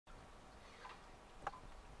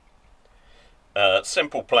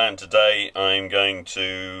Simple plan today. I'm going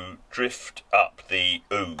to drift up the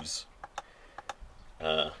Ouse,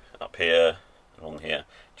 up here, along here,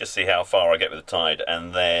 just see how far I get with the tide,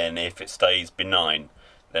 and then if it stays benign,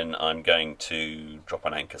 then I'm going to drop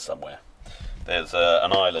an anchor somewhere. There's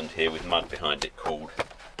an island here with mud behind it called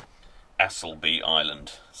Appleby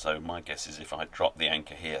Island, so my guess is if I drop the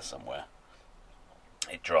anchor here somewhere,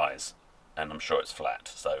 it dries, and I'm sure it's flat,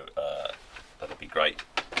 so that'll be great.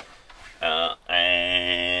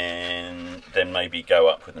 And then maybe go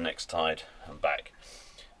up with the next tide and back.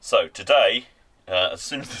 So today, as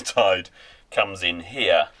soon as the tide comes in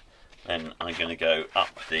here, then I'm going to go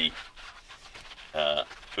up the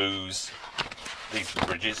Ouse. These are the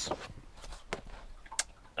bridges.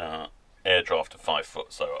 Air draft of 5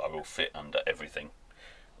 foot, so I will fit under everything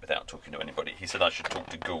without talking to anybody. He said I should talk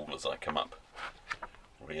to Gould as I come up.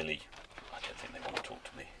 Really, I don't think they want to talk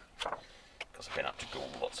to me, because I've been up to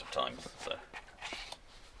Gould lots of times. So,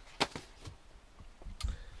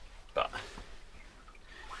 but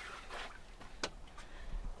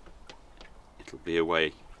it'll be a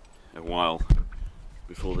while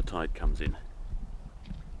before the tide comes in.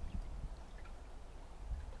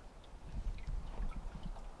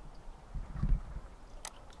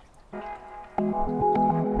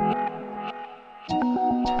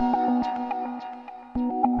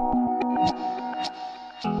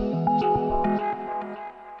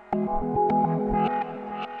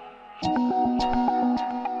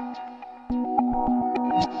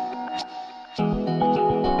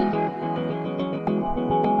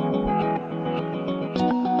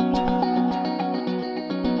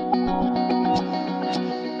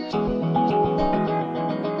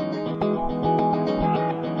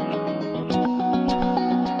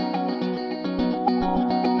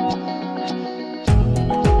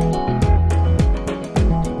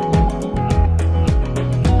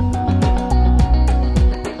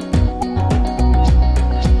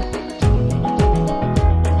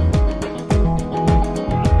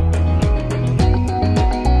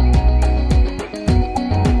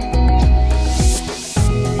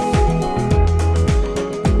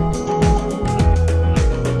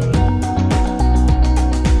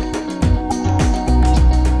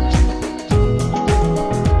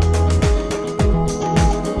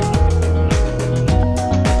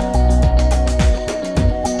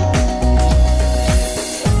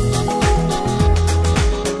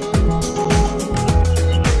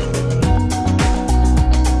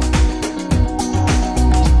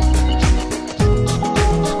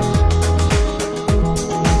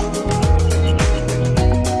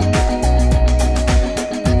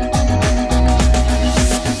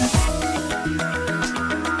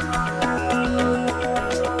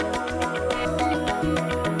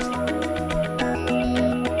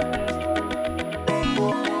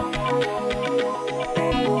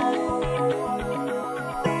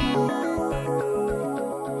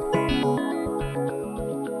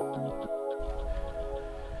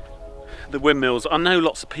 The windmills, I know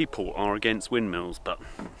lots of people are against windmills, but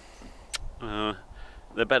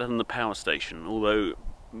they're better than the power station, although,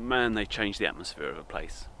 man, they change the atmosphere of a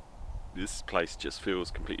place. This place just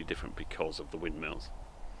feels completely different because of the windmills.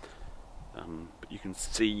 But you can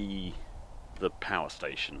see the power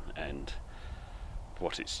station and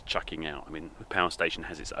what it's chucking out. I mean, the power station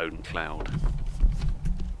has its own cloud.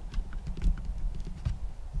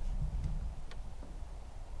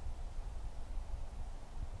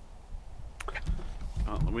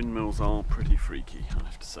 The windmills are pretty freaky, I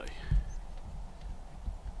have to say.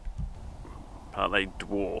 But they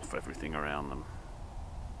dwarf everything around them,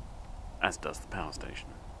 as does the power station.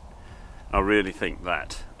 I really think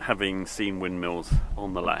that, having seen windmills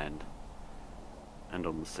on the land and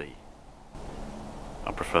on the sea,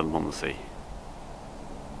 I prefer them on the sea.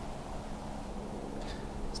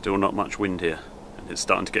 Still not much wind here, and it's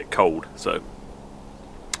starting to get cold, so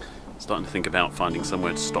I'm starting to think about finding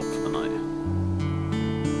somewhere to stop for the night.